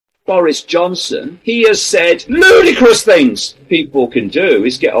Boris Johnson, he has said ludicrous things. People can do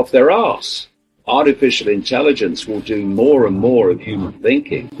is get off their arse. Artificial intelligence will do more and more of human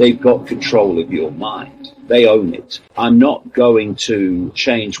thinking. They've got control of your mind. They own it. I'm not going to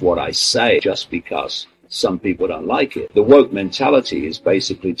change what I say just because some people don't like it. The woke mentality is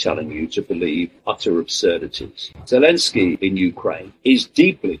basically telling you to believe utter absurdities. Zelensky in Ukraine is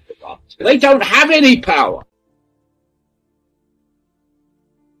deeply corrupt. They don't have any power.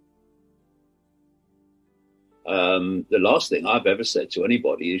 The last thing I've ever said to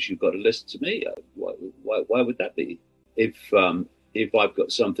anybody is you've got to listen to me. Why would that be? If I've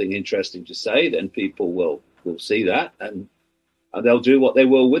got something interesting to say, then people will see that and they'll do what they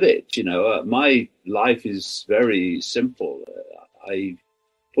will with it. My life is very simple. I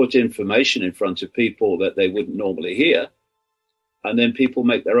put information in front of people that they wouldn't normally hear, and then people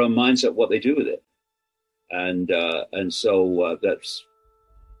make their own minds up what they do with it. And so that's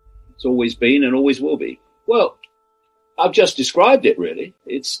it's always been and always will be. Well, I've just described it, really.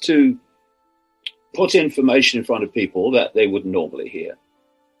 It's to put information in front of people that they wouldn't normally hear,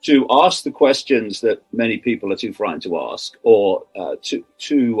 to ask the questions that many people are too frightened to ask, or to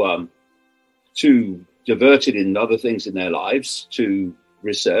divert it in other things in their lives, to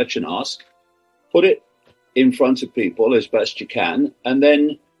research and ask, put it in front of people as best you can, and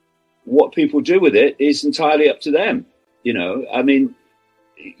then what people do with it is entirely up to them. I mean,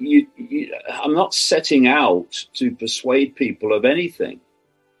 I'm not setting out to persuade people of anything.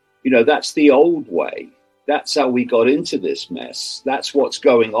 That's the old way. That's how we got into this mess. That's what's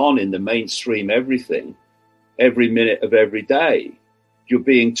going on in the mainstream everything, every minute of every day. You're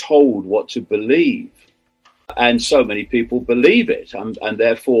being told what to believe. And so many people believe it. And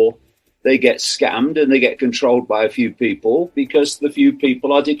therefore, they get scammed and they get controlled by a few people because the few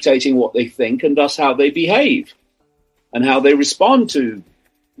people are dictating what they think and thus how they behave and how they respond to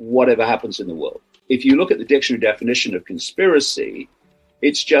whatever happens in the world. If you look at the dictionary definition of conspiracy,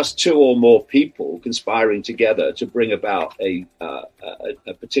 it's just two or more people conspiring together to bring about a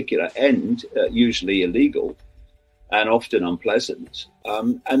particular end, usually illegal and often unpleasant.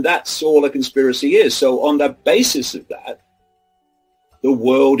 And that's all a conspiracy is. So on the basis of that, the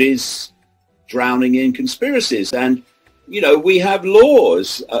world is drowning in conspiracies. And, we have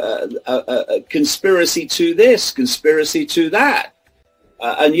laws, conspiracy to this, conspiracy to that.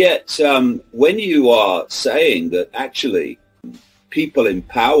 And yet, when you are saying that actually people in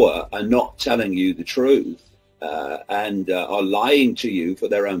power are not telling you the truth and are lying to you for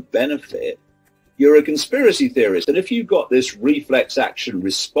their own benefit, you're a conspiracy theorist. And if you've got this reflex action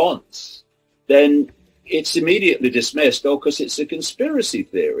response, then it's immediately dismissed, because it's a conspiracy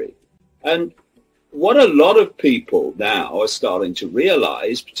theory. And what a lot of people now are starting to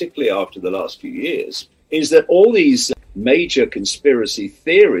realize, particularly after the last few years, is that all these major conspiracy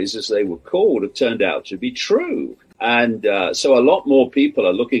theories, as they were called, have turned out to be true. And so a lot more people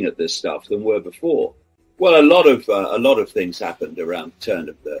are looking at this stuff than were before. Well, a lot of things happened around the turn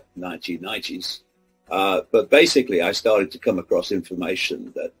of the 1990s. But basically, I started to come across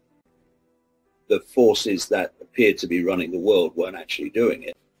information that the forces that appeared to be running the world weren't actually doing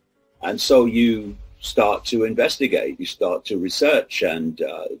it. And so you start to investigate, you start to research, and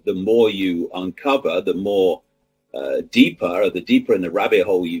the more you uncover, the more the deeper in the rabbit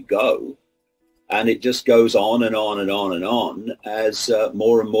hole you go. And it just goes on and on and on and on as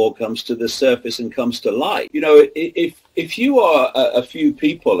more and more comes to the surface and comes to light. If you are a few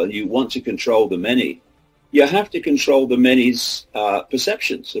people and you want to control the many, you have to control the many's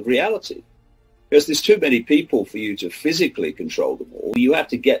perceptions of reality. Because there's too many people for you to physically control them all. You have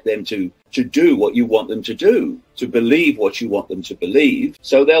to get them to do what you want them to do, to believe what you want them to believe,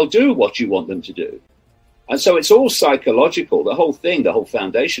 so they'll do what you want them to do. And so it's all psychological. The whole thing, the whole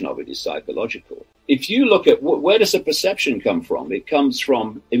foundation of it is psychological. If you look at where does a perception come from? It comes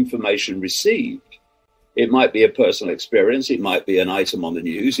from information received. It might be a personal experience. It might be an item on the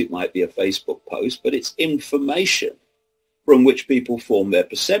news. It might be a Facebook post, but it's information from which people form their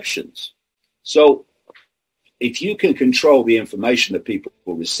perceptions. So if you can control the information that people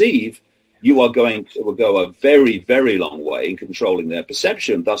will receive, you are going to go a very, very long way in controlling their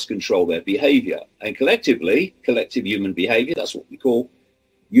perception, thus control their behavior. And collectively, collective human behavior, that's what we call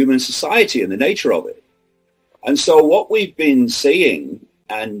human society and the nature of it. And so what we've been seeing,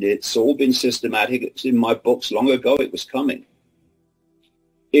 and it's all been systematic, it's in my books long ago, it was coming,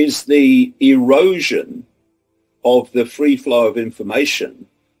 is the erosion of the free flow of information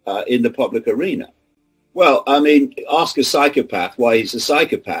in the public arena. Well, I mean, ask a psychopath why he's a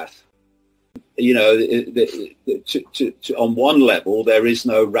psychopath. On one level, there is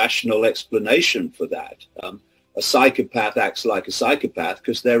no rational explanation for that. a psychopath acts like a psychopath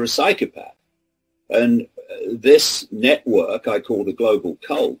because they're a psychopath. And this network, I call the global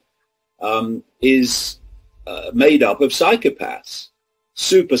cult, is made up of psychopaths,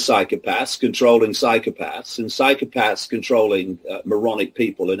 super psychopaths controlling psychopaths, and psychopaths controlling moronic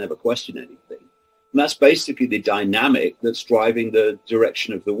people who never question anything. And that's basically the dynamic that's driving the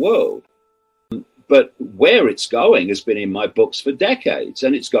direction of the world. But where it's going has been in my books for decades,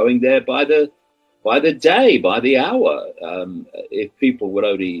 and it's going there by the day, by the hour. If people would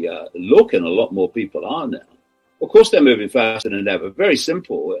only look, and a lot more people are now. Of course, they're moving faster than ever. Very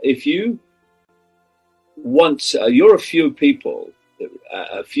simple. If you want, you're a few people,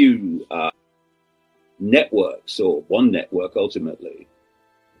 a few networks, or one network ultimately,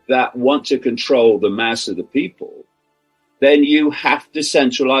 that want to control the mass of the people, then you have to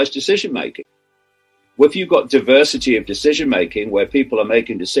centralize decision making. Well, if you've got diversity of decision making, where people are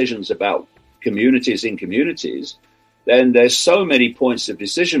making decisions about communities in communities, then there's so many points of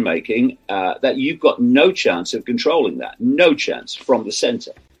decision making that you've got no chance of controlling that. No chance from the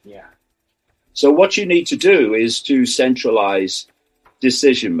center. Yeah. So what you need to do is to centralize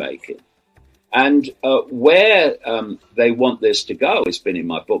decision making. And where they want this to go, it's been in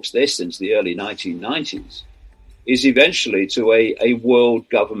my books this since the early 1990s, is eventually to a world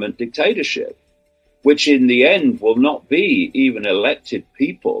government dictatorship, which in the end will not be even elected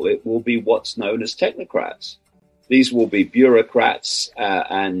people. It will be what's known as technocrats. These will be bureaucrats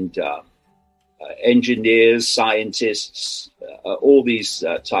and engineers, scientists, all these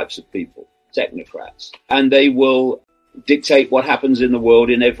types of people, technocrats. And they will dictate what happens in the world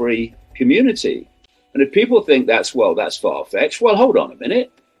in every community. And if people think that's far-fetched, well, hold on a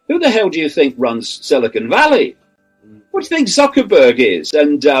minute. Who the hell do you think runs Silicon Valley? What do you think Zuckerberg is?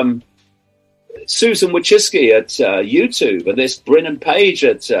 And Susan Wojcicki at YouTube, and this Brennan Page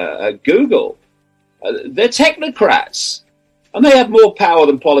at Google, they're technocrats, and they have more power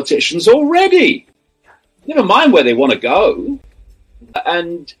than politicians already. Never mind where they want to go.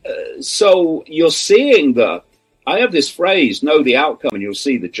 And so you're seeing I have this phrase, know the outcome and you'll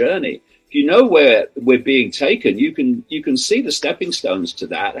see the journey. If you know where we're being taken, you can see the stepping stones to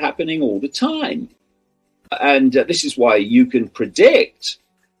that happening all the time. And this is why you can predict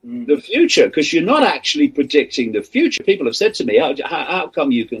the future, because you're not actually predicting the future. People have said to me, how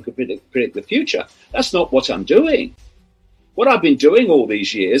come you can predict the future? That's not what I'm doing. What I've been doing all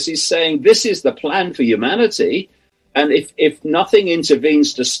these years is saying this is the plan for humanity, and if nothing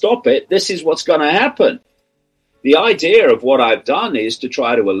intervenes to stop it, this is what's going to happen. The idea of what I've done is to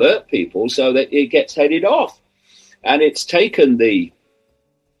try to alert people so that it gets headed off. And it's taken the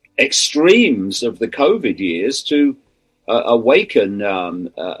extremes of the COVID years to awaken a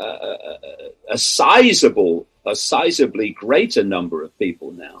sizably greater number of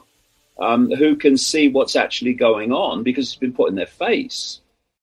people now who can see what's actually going on because it's been put in their face.